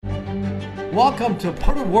Welcome to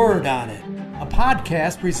Put a Word on It, a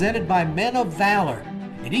podcast presented by Men of Valor.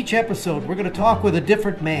 In each episode, we're going to talk with a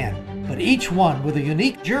different man, but each one with a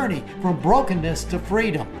unique journey from brokenness to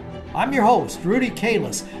freedom. I'm your host, Rudy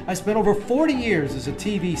Kalis. I spent over 40 years as a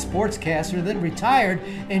TV sportscaster, then retired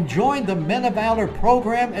and joined the Men of Valor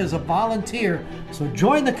program as a volunteer. So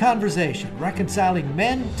join the conversation, reconciling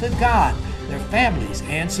men to God, their families,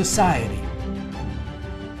 and society.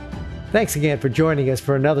 Thanks again for joining us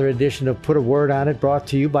for another edition of Put a Word on It, brought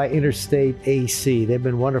to you by Interstate AC. They've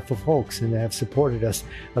been wonderful folks and have supported us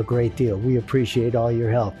a great deal. We appreciate all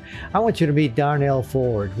your help. I want you to meet Darnell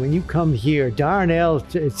Ford. When you come here, Darnell,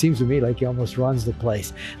 it seems to me like he almost runs the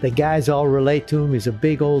place. The guys all relate to him. He's a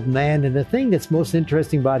big old man, and the thing that's most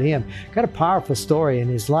interesting about him, got a powerful story in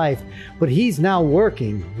his life, but he's now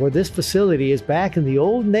working where this facility is back in the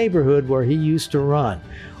old neighborhood where he used to run.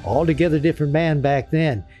 Altogether different man back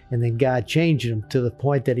then, and then God changed him to the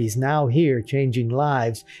point that he's now here changing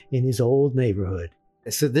lives in his old neighborhood.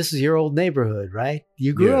 So this is your old neighborhood, right?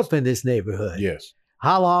 You grew up in this neighborhood. Yes.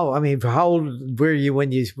 How long? I mean, how old were you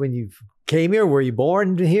when you came here? Were you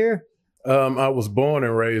born here? I was born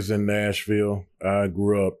and raised in Nashville. I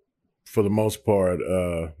grew up, for the most part,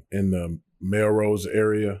 in the Melrose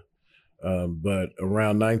area. But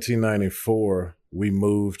around 1994, we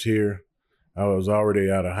moved here. I was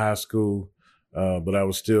already out of high school, but I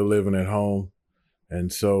was still living at home.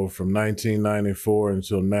 And so from 1994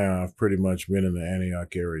 until now, I've pretty much been in the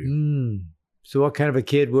Antioch area. So what kind of a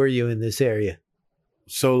kid were you in this area?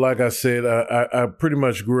 So like I said, I pretty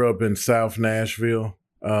much grew up in South Nashville.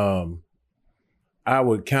 I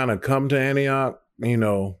would kind of come to Antioch,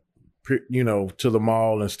 to the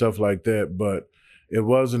mall and stuff like that. But it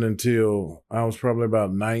wasn't until I was probably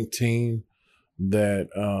about 19 that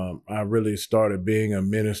I really started being a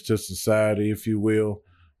menace to society, if you will,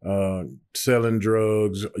 selling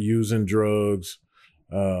drugs, using drugs,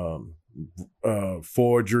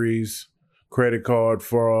 forgeries, credit card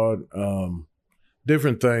fraud,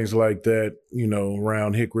 different things like that,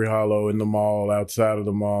 around Hickory Hollow, in the mall, outside of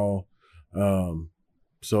the mall.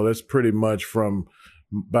 So that's pretty much from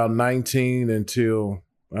about 19 until,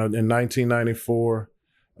 in 1994,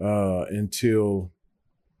 until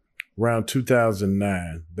around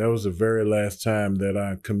 2009. That was the very last time that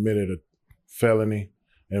I committed a felony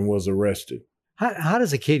and was arrested. How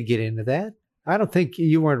does a kid get into that? I don't think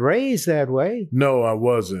you weren't raised that way. No, I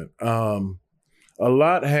wasn't. A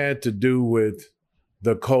lot had to do with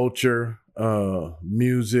the culture,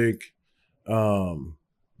 music. In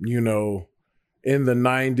the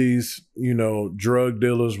 90s, drug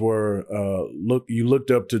dealers were, you looked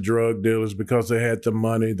up to drug dealers because they had the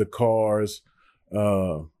money, the cars,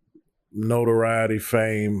 notoriety,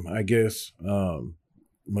 fame, I guess,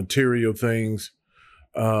 material things.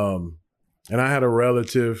 And I had a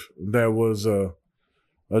relative that was a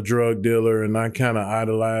drug dealer, and I kind of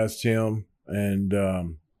idolized him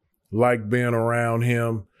and liked being around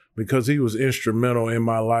him because he was instrumental in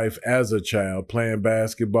my life as a child, playing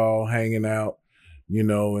basketball, hanging out,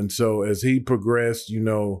 and so as he progressed,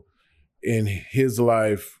 in his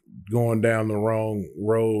life, going down the wrong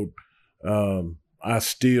road, I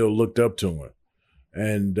still looked up to him.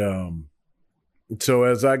 And so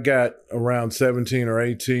as I got around 17 or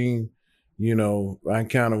 18, I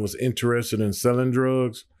kind of was interested in selling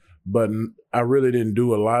drugs, but I really didn't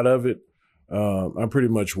do a lot of it. I pretty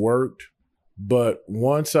much worked. But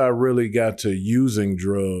once I really got to using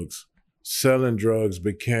drugs, selling drugs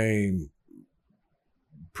became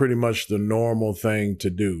pretty much the normal thing to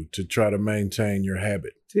do to try to maintain your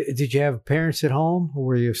habit. Did you have parents at home, or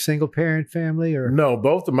were you a single parent family? Or no,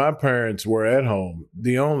 both of my parents were at home.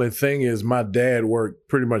 The only thing is my dad worked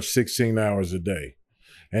pretty much 16 hours a day.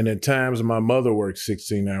 And at times my mother worked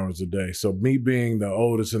 16 hours a day. So me being the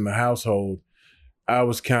oldest in the household, I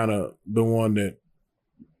was kind of the one that,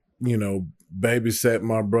 babysat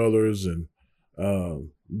my brothers and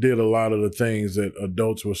did a lot of the things that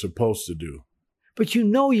adults were supposed to do. But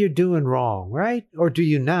you're doing wrong, right? Or do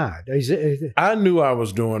you not? I knew I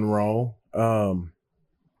was doing wrong.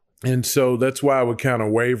 And so that's why I would kind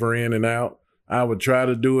of waver in and out. I would try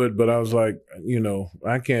to do it, but I was like,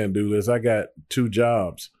 I can't do this. I got 2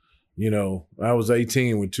 jobs. I was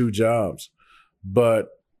 18 with 2 jobs. But,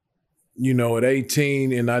 at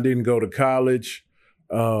 18 and I didn't go to college,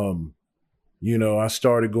 I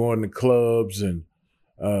started going to clubs and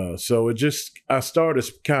so I started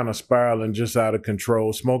kind of spiraling just out of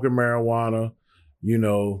control, smoking marijuana,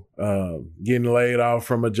 getting laid off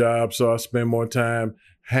from a job. So I spent more time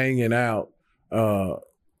hanging out.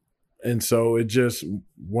 And so it just,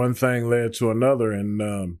 one thing led to another.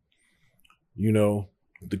 And,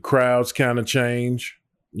 the crowds kind of change.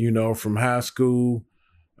 from high school,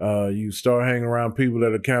 you start hanging around people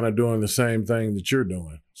that are kind of doing the same thing that you're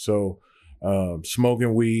doing. So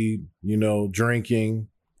smoking weed, drinking,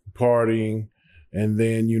 partying, and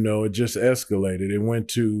then, it just escalated. It went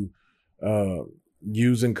to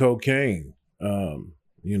using cocaine.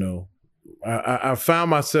 I found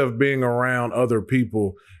myself being around other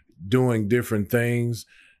people doing different things.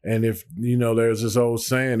 And if, there's this old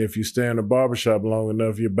saying, if you stay in a barbershop long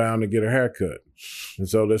enough, you're bound to get a haircut. And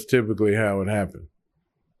so that's typically how it happened.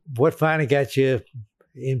 What finally got you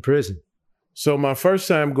in prison? So my first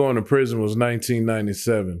time going to prison was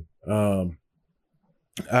 1997.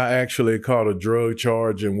 I actually caught a drug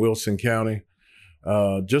charge in Wilson County,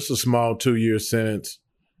 just a small 2-year sentence.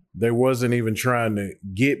 They wasn't even trying to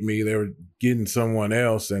get me. They were getting someone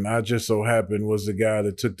else. And I just so happened was the guy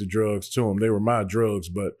that took the drugs to them. They were my drugs,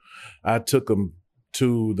 but I took them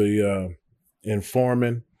to the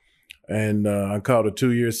informant, and I caught a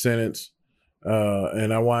 2-year sentence.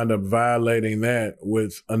 And I wound up violating that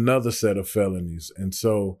with another set of felonies. And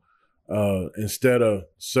so instead of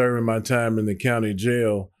serving my time in the county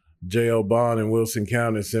jail, J.L. Bond in Wilson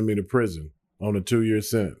County sent me to prison on a 2-year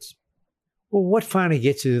sentence. Well, what finally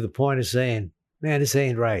gets you to the point of saying, man, this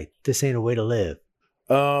ain't right. This ain't a way to live?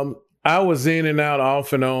 I was in and out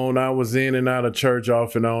off and on. I was in and out of church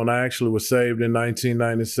off and on. I actually was saved in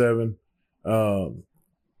 1997.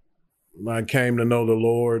 I came to know the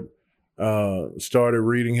Lord, started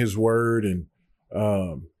reading his word, and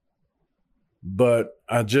but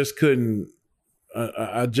I just couldn't,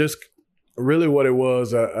 I just, really what it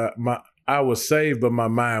was, I was saved, but my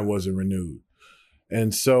mind wasn't renewed.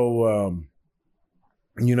 And so,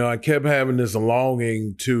 I kept having this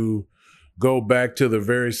longing to go back to the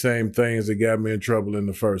very same things that got me in trouble in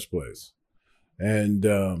the first place. And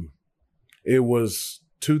it was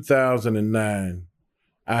 2009.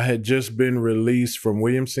 I had just been released from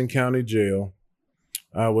Williamson County Jail.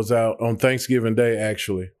 I was out on Thanksgiving Day,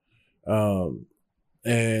 actually.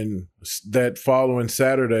 And that following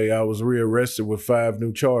Saturday, I was rearrested with 5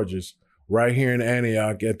 new charges right here in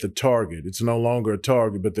Antioch at the Target. It's no longer a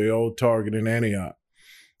Target, but the old Target in Antioch.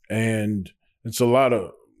 And it's a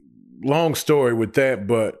long story with that,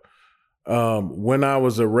 but when I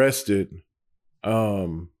was arrested,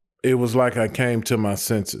 it was like I came to my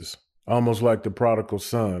senses, almost like the prodigal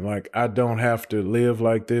son. Like, I don't have to live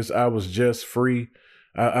like this. I was just free.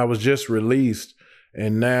 I was just released,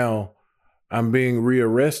 and now I'm being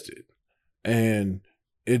rearrested. And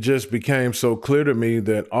it just became so clear to me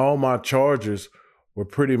that all my charges were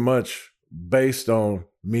pretty much based on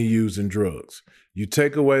me using drugs. You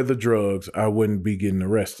take away the drugs, I wouldn't be getting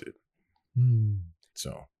arrested.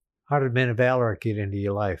 So how did Men of Valor get into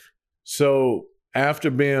your life? So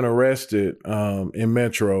after being arrested in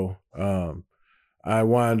Metro, I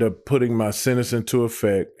wound up putting my sentence into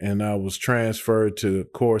effect, and I was transferred to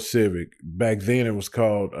Core Civic. Back then it was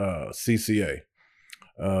called CCA.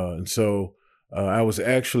 And so I was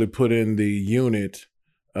actually put in the unit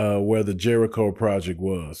where the Jericho Project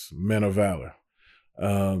was, Men of Valor.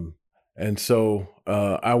 And so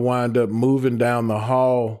I wound up moving down the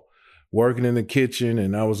hall, working in the kitchen,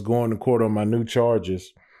 and I was going to court on my new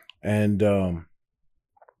charges. And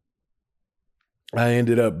I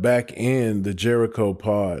ended up back in the Jericho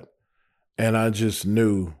pod, and I just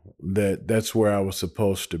knew that that's where I was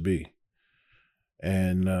supposed to be.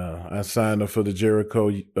 And I signed up for the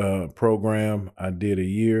Jericho program. I did a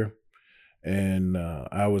year, and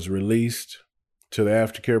I was released to the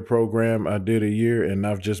aftercare program. I did a year, and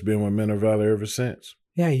I've just been with Men of Valor ever since.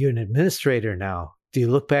 Yeah, you're an administrator now. Do you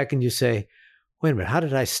look back and you say, wait a minute, how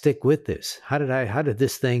did I stick with this? How did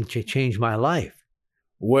this thing change my life?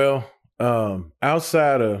 Well,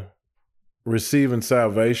 outside of receiving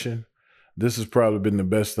salvation, this has probably been the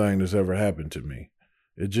best thing that's ever happened to me.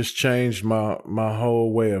 It just changed my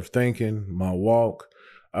whole way of thinking, my walk.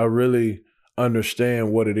 I really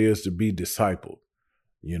understand what it is to be discipled.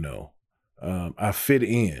 I fit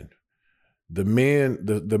in. The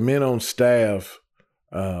men on staff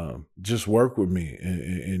just work with me,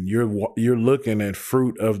 and you're looking at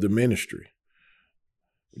fruit of the ministry.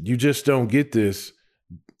 You just don't get this.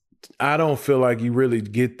 I don't feel like you really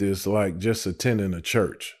get this like just attending a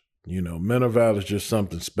church. Men of Valor is just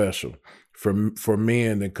something special for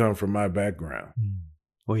men that come from my background.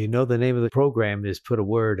 Well, the name of the program is Put a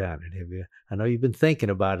Word on It. Have you? I know you've been thinking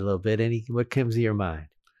about it a little bit. What comes to your mind?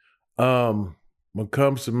 What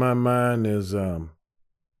comes to my mind is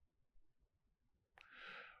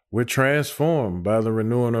we're transformed by the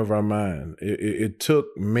renewing of our mind. It took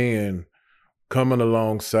men coming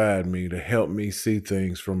alongside me to help me see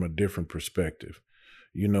things from a different perspective.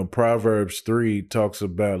 Proverbs 3 talks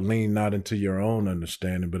about lean not into your own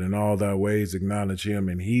understanding, but in all thy ways acknowledge him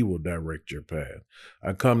and he will direct your path.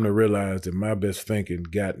 I come to realize that my best thinking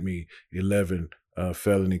got me 11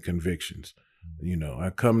 felony convictions. I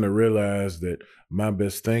come to realize that my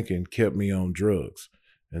best thinking kept me on drugs.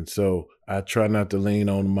 And so I try not to lean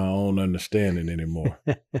on my own understanding anymore.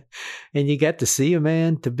 And you got to see a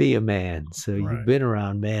man to be a man. So Right. You've been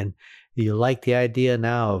around men. You like the idea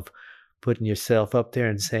now of putting yourself up there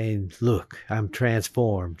and saying, look, I'm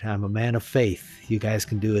transformed. I'm a man of faith. You guys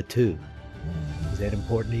can do it too. Is that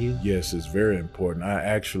important to you? Yes, it's very important. I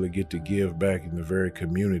actually get to give back in the very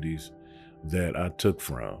communities that I took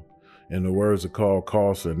from. In the words of Carl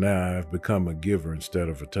Carlson, now I've become a giver instead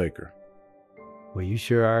of a taker. Well, you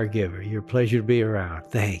sure are a giver. You're a pleasure to be around.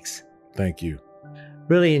 Thanks. Thank you.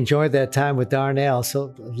 Really enjoyed that time with Darnell.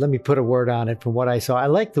 So let me put a word on it from what I saw. I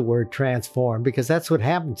like the word transform because that's what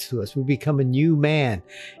happens to us. We become a new man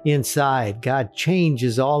inside. God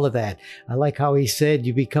changes all of that. I like how he said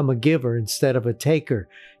you become a giver instead of a taker.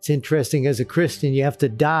 It's interesting, as a Christian, you have to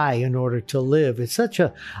die in order to live. It's such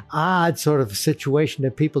a odd sort of situation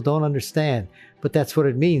that people don't understand. But that's what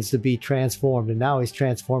it means to be transformed. And now he's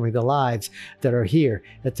transforming the lives that are here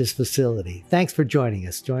at this facility. Thanks for joining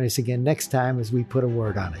us. Join us again next time as we put a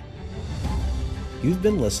word on it. You've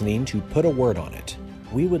been listening to Put a Word on It.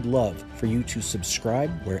 We would love for you to subscribe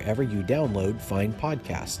wherever you download fine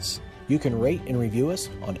podcasts. You can rate and review us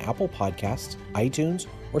on Apple Podcasts, iTunes,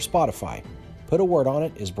 or Spotify. Put a Word on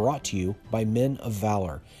It is brought to you by Men of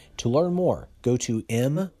Valor. To learn more, go to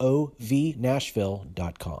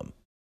movnashville.com.